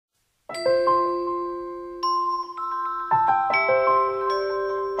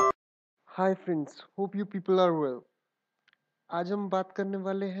Hi friends, hope you people are well. आज हम बात करने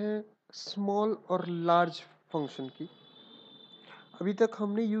वाले हैं स्मॉल और लार्ज फंक्शन की। अभी तक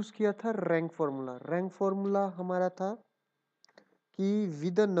हमने यूज किया था रैंक फार्मूला। रैंक फार्मूला हमारा था कि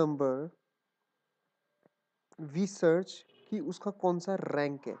with a number we search कि उसका कौन सा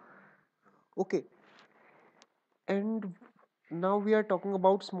रैंक है। Okay, and now we are talking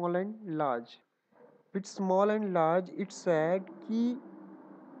about small and large. With small and large it's said कि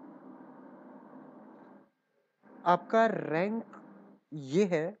आपका रैंक ये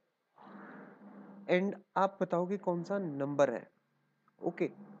है एंड आप बताओगे कौन सा नंबर है। Okay,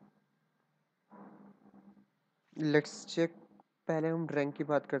 let's check. पहले हम रैंक की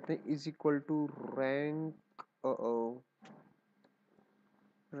बात करते हैं। Is equal to rank.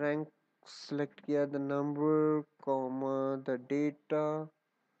 Rank select किया, the number comma the data,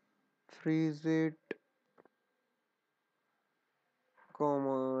 freeze it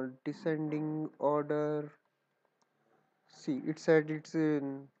comma descending order. See it said it's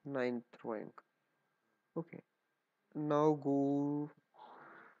in ninth rank. Okay, now go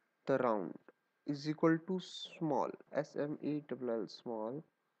the round. Is equal to small, small small,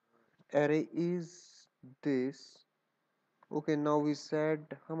 array is this. Okay, now we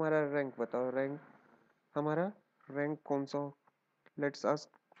said हमारा rank बताओ। Rank हमारा rank कौन सा? Let's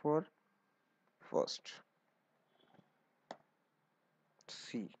ask for first.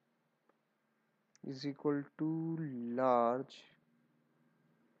 C is equal to large,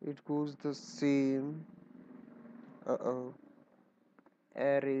 it goes the same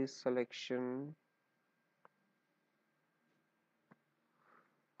array selection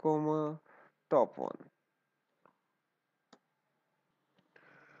comma top one.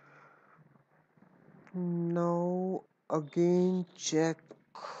 Now again check.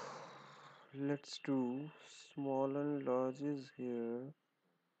 Let's do small and large is here.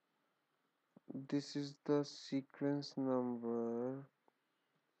 This is the sequence number.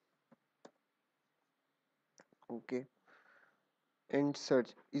 Okay, and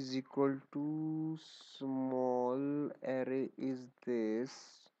search is equal to small array is this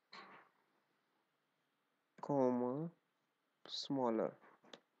comma smaller.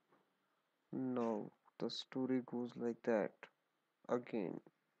 Now the story goes like that. Again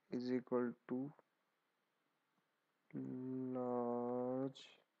is equal to large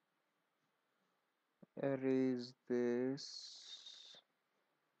array is this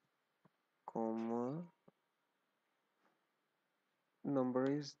comma number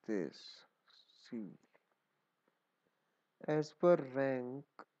is this. See, as per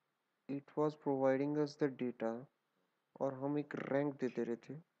rank it was providing us the data और हम एक rank देते रहे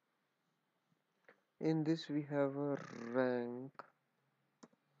थे. In this we have a rank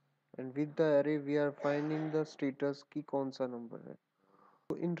and with the array we are finding the status की कौन सा number है.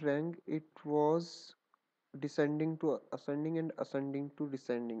 So in rank it was descending to ascending and ascending to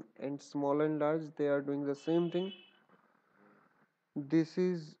descending, and small and large they are doing the same thing. This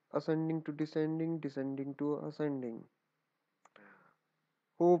is ascending to descending, descending to ascending.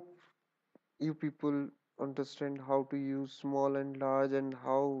 Hope you people understand how to use small and large and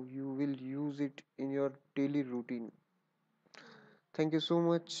how you will use it in your daily routine. Thank you so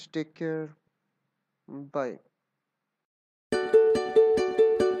much. Take care. Bye.